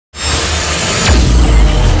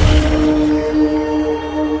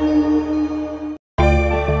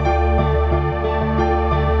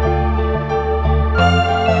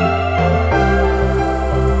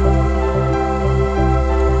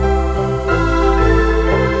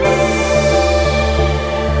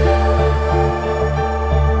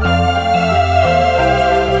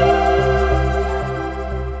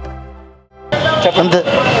అంతే.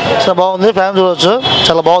 చాలా బాగుంది, ఫ్యామిలీ చూడవచ్చు,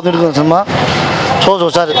 చాలా బాగుంది సినిమా, చూడవచ్చు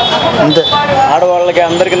ఒకసారి అంతే. ఆడవాళ్ళకి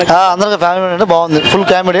అందరికి అందరికి ఫ్యామిలీ అంటే బాగుంది, ఫుల్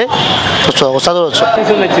కామెడీ, ఒకసారి చూడవచ్చు.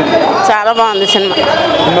 చాలా బాగుంది సినిమా,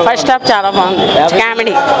 ఫస్ట్ హాఫ్ చాలా బాగుంది,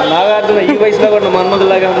 కామెడీ. నాగార్జున ఈ వయసులో కూడా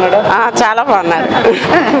మన్మధులాగా ఉన్నాడా? చాలా బాగున్నాడు,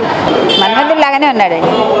 మన్మధులాగానే ఉన్నాడు.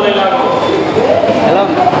 ఎలా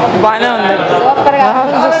ఉంది? బాగానే ఉంది,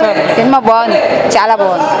 సినిమా బాగుంది, చాలా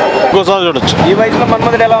బాగుంది. ఇంకోసారి చూడొచ్చు. ఈ వయసులో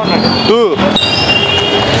మన్మధుడు ఎలా ఉన్నాడు?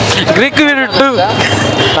 గ్రీక్ 2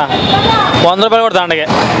 100 రూపాయలు కూడా దండగే.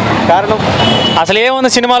 కారణం అసలు ఏముంది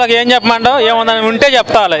సినిమాలోకి, ఏం చెప్పమంటావు, ఏముందని ఉంటే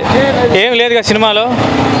చెప్తాలి, ఏం లేదు కదా సినిమాలో.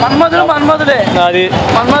 మన్మధుడే అది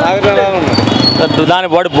దాని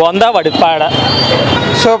వాడి బొందా వాడి పాడ.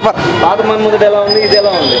 సూపర్. పాత మన్మధుడు ఎలా ఉంది, ఇది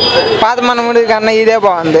ఎలా ఉంది? పాత మన్మధుడి కన్నా ఇదే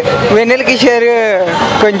బాగుంది. వెన్నెల కిషోర్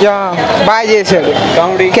కొంచెం బాగా చేశాడు,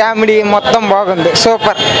 కామెడీ మొత్తం బాగుంది,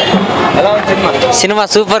 సూపర్. ఎలా ఉంది సినిమా? సినిమా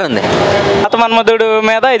సూపర్ ఉంది. పాత మన్మధుడు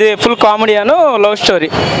మీద ఇది full comedy Anu love story.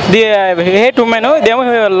 The hate women, ఇదేమో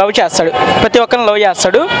లవ్ చేస్తాడు, ప్రతి ఒక్కరిని లవ్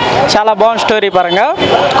చేస్తాడు. చాలా బాగుంది స్టోరీ పరంగా,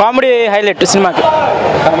 కామెడీ హైలైట్ సినిమాకి.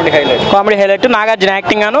 కామెడీ హైలైట్, నాగార్జున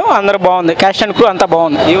యాక్టింగ్ అను అందరూ బాగుంది, క్యాస్ట్ అండ్ క్రూ అంతా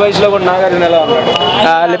బాగుంది. ఈ వయసులో కూడా నాగార్జున ఎలా ఉన్నాడు?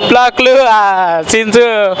 లిప్ లాక్లు సీన్స్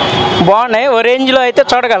బాగున్నాయి. ఓ రేంజ్ లో అయితే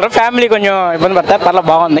చూడగలరు, ఫ్యామిలీ కొంచెం ఇబ్బంది పడతారు, పర్లేదు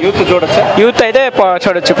బాగుంది. యూత్ చూడొచ్చా? యూత్ అయితే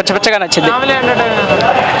చూడొచ్చు, పిచ్చగా నచ్చింది,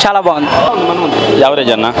 చాలా బాగుంది.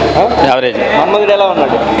 యావరేజ్ అన్న, యావరేజ్. మన్మధుడు ఎలా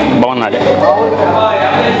ఉన్నాడు? బాగున్నాడు.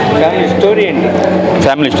 ఫ్యామిలీ స్టోరీ ఏంటి?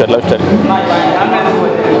 Family story, love story.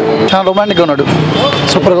 చాలా రొమాంటిక్గా ఉన్నాడు,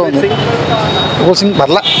 సూపర్గా ఉంది.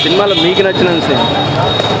 పర్లా సినిమాలో మీకు నచ్చిన సీన్?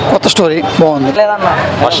 కొత్త స్టోరీ బాగుంది.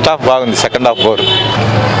 ఫస్ట్ హాఫ్ బాగుంది, సెకండ్ హాఫ్ బోర్.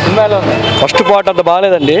 సినిమా ఎలా ఉంది? ఫస్ట్ పార్ట్ అంత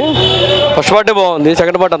బాగాలేదండి, ఫస్ట్ పార్టే బాగుంది,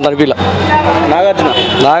 సెకండ్ పార్ట్ అంత అనిపిలా.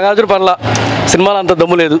 నాగార్జున పర్లా, సినిమాలో అంత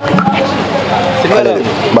దమ్ము లేదు.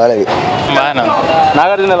 బాగాలేదు.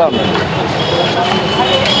 నాగార్జున ఎలా ఉంది?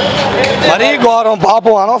 మరీ ఘోరం,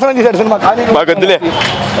 పాపం అనవసరం చేశాడు సినిమా. బాగుందిలే.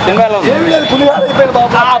 సినిమా ఎలా ఉంది?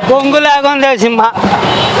 బొంగులాగా ఉంది సినిమా.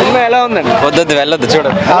 సినిమా ఎలా ఉందండి? వద్దొద్దు, వెళ్ళొద్దు,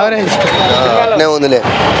 చూడదు. యావరేజ్ ఉందిలే.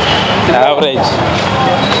 యావరేజ్.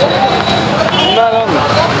 సినిమా ఎలా ఉంది?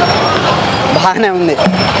 బాగానే ఉంది.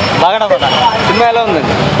 సినిమా ఎలా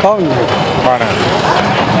ఉందండి? బాగుంది.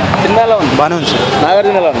 సినిమా ఎలా ఉంది? బాగానే ఉంది.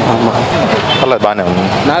 నాగార్జున ఎలా ఉంది? పర్లేదు, బాగానే ఉంది.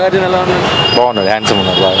 నాగార్జున ఎలా ఉంది? బాగున్నాడు, హ్యాండ్సమ్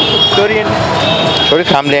ఉన్నాడు బాగా. స్టోరీ ఏంటి? Story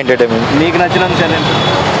family entertainment. మీకు నచ్చిన అంశాలు ఏంటి?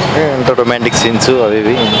 ఎంత రొమాంటిక్ సీన్స్ అవి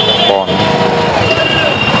ఇవి బాగుంది.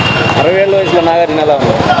 60 ఏళ్ళ వయసులో నాగార్జున ఎలా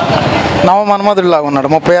ఉంది? నవ మన్మధుడు లాగా ఉన్నాడు,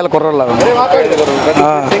 30 ఏళ్ళ కుర్రోళ్ళలాగా ఉన్నాడు.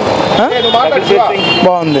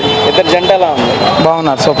 బాగుంది. ఇద్దరు జంట ఎలా ఉంది?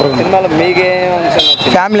 బాగున్నారు, సూపర్గా ఉంది. సినిమాలో మీకేం అంశం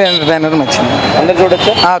నచ్చింది? ఫ్యామిలీ ఎంటర్టైనర్ నచ్చింది, అందరు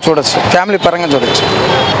చూడొచ్చా? చూడొచ్చు, ఫ్యామిలీ పరంగా చూడొచ్చు.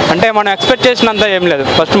 అంటే మనం ఎక్స్పెక్ట్ చేసినంత ఏం లేదు.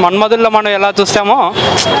 ఫస్ట్ మన్మధుల్లో మనం ఎలా చూస్తామో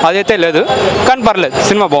అదైతే లేదు, కానీ పర్లేదు,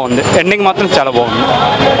 సినిమా బాగుంది, ఎండింగ్ మాత్రం చాలా బాగుంది.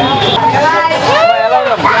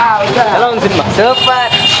 ఎలా ఉంది సినిమా?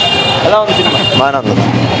 సూపర్. ఎలా ఉంది సినిమా? బాగానే ఉంది.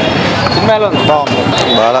 సినిమా ఎలా ఉంది? బాగుంది.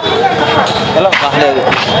 బాగా ఎలా బాగాలేదు.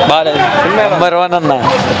 సినిమా నెంబర్ 1 అన్న,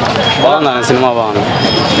 బాగుందన్న సినిమా, బాగుంది.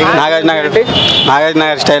 నాగార్జున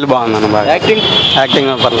గారి స్టైల్ బాగుందన్న, బాగా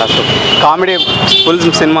యాక్టింగ్ పర్లేదు, కామెడీ ఫుల్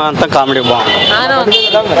సినిమా అంతా కామెడీ బాగుంది.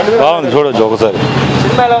 బాగుంది, చూడొచ్చు ఒకసారి.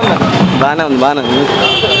 సినిమా ఎలా ఉంది? బాగానే ఉంది.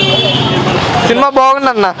 సినిమా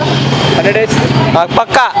బాగుందన్న, 100 days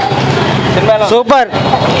పక్కా. సినిమా ఎలా ఉంది? సూపర్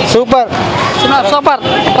సూపర్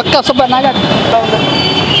పక్కా సూపర్.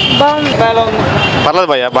 సినిమా ఎలా ఉంది? పర్లేదు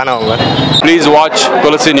భయ్యా, బాగానే ఉంది. Please watch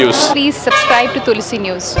Tulasi news. Please subscribe to Tulasi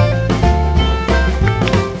News.